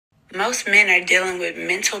Most men are dealing with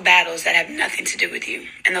mental battles that have nothing to do with you.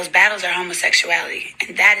 And those battles are homosexuality.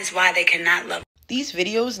 And that is why they cannot love. These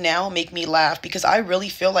videos now make me laugh because I really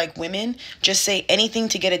feel like women just say anything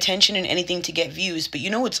to get attention and anything to get views. But you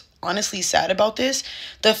know what's honestly sad about this?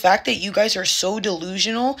 The fact that you guys are so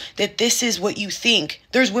delusional that this is what you think.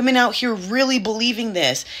 There's women out here really believing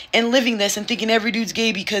this and living this and thinking every dude's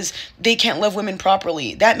gay because they can't love women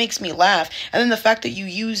properly. That makes me laugh. And then the fact that you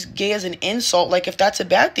use gay as an insult, like if that's a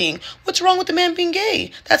bad thing, what's wrong with the man being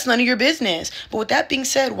gay? That's none of your business. But with that being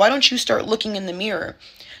said, why don't you start looking in the mirror?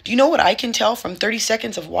 Do you know what I can tell from 30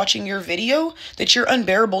 seconds of watching your video? That you're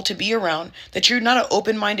unbearable to be around, that you're not an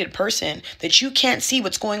open-minded person, that you can't see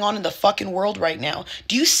what's going on in the fucking world right now.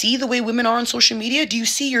 Do you see the way women are on social media? Do you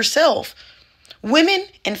see yourself? Women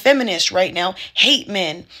and feminists right now hate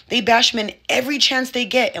men. They bash men every chance they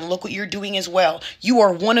get, and look what you're doing as well. You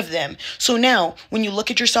are one of them. So now, when you look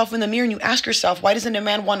at yourself in the mirror and you ask yourself, why doesn't a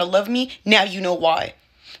man want to love me? Now you know why.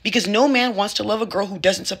 Because no man wants to love a girl who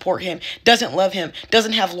doesn't support him, doesn't love him,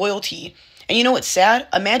 doesn't have loyalty. And you know what's sad?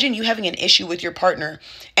 Imagine you having an issue with your partner,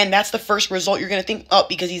 and that's the first result you're going to think, oh,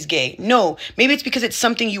 because he's gay. No, maybe it's because it's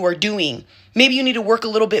something you are doing. Maybe you need to work a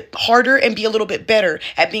little bit harder and be a little bit better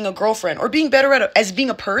at being a girlfriend or being better at as being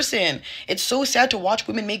a person. It's so sad to watch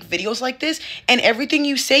women make videos like this, and everything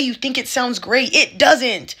you say, you think it sounds great. It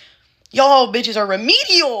doesn't. Y'all bitches are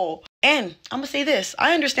remedial. And I'm going to say this.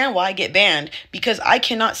 I understand why I get banned, because I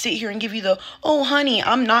cannot sit here and give you the, oh, honey,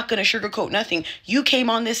 I'm not going to sugarcoat nothing. You came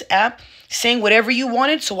on this app saying whatever you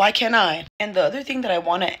wanted, so why can't I? And the other thing that I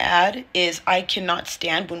want to add is I cannot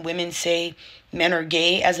stand when women say men are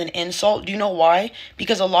gay as an insult. Do you know why?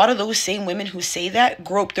 Because a lot of those same women who say that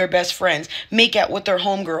grope their best friends, make out with their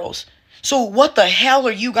homegirls. So what the hell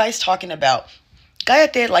are you guys talking about?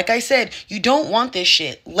 Cállate, like I said, you don't want this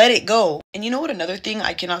shit. Let it go. And you know what another thing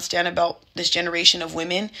I cannot stand about this generation of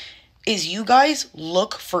women is you guys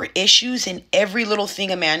look for issues in every little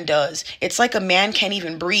thing a man does. It's like a man can't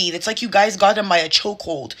even breathe. It's like you guys got him by a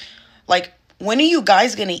chokehold. Like, when are you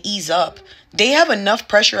guys going to ease up? They have enough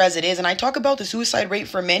pressure as it is. And I talk about the suicide rate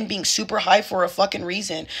for men being super high for a fucking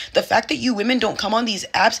reason. The fact that you women don't come on these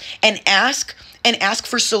apps and ask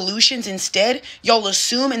for solutions instead, y'all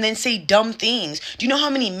assume and then say dumb things. Do you know how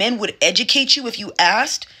many men would educate you if you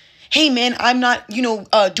asked? Hey, man, I'm not,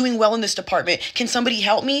 doing well in this department. Can somebody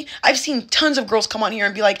help me? I've seen tons of girls come on here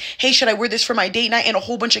and be like, hey, should I wear this for my date night? And a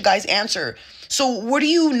whole bunch of guys answer. So what do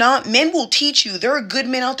you not? Men will teach you. There are good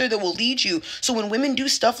men out there that will lead you. So when women do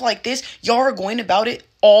stuff like this, y'all are going about it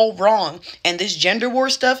all wrong. And this gender war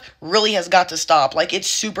stuff really has got to stop. Like, it's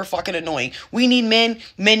super fucking annoying. We need men.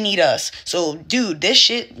 Men need us. So, dude, this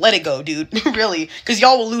shit, let it go, dude. Really. Because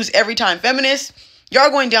y'all will lose every time. Feminists, y'all are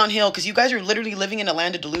going downhill because you guys are literally living in a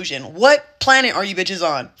land of delusion. What planet are you bitches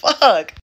on? Fuck.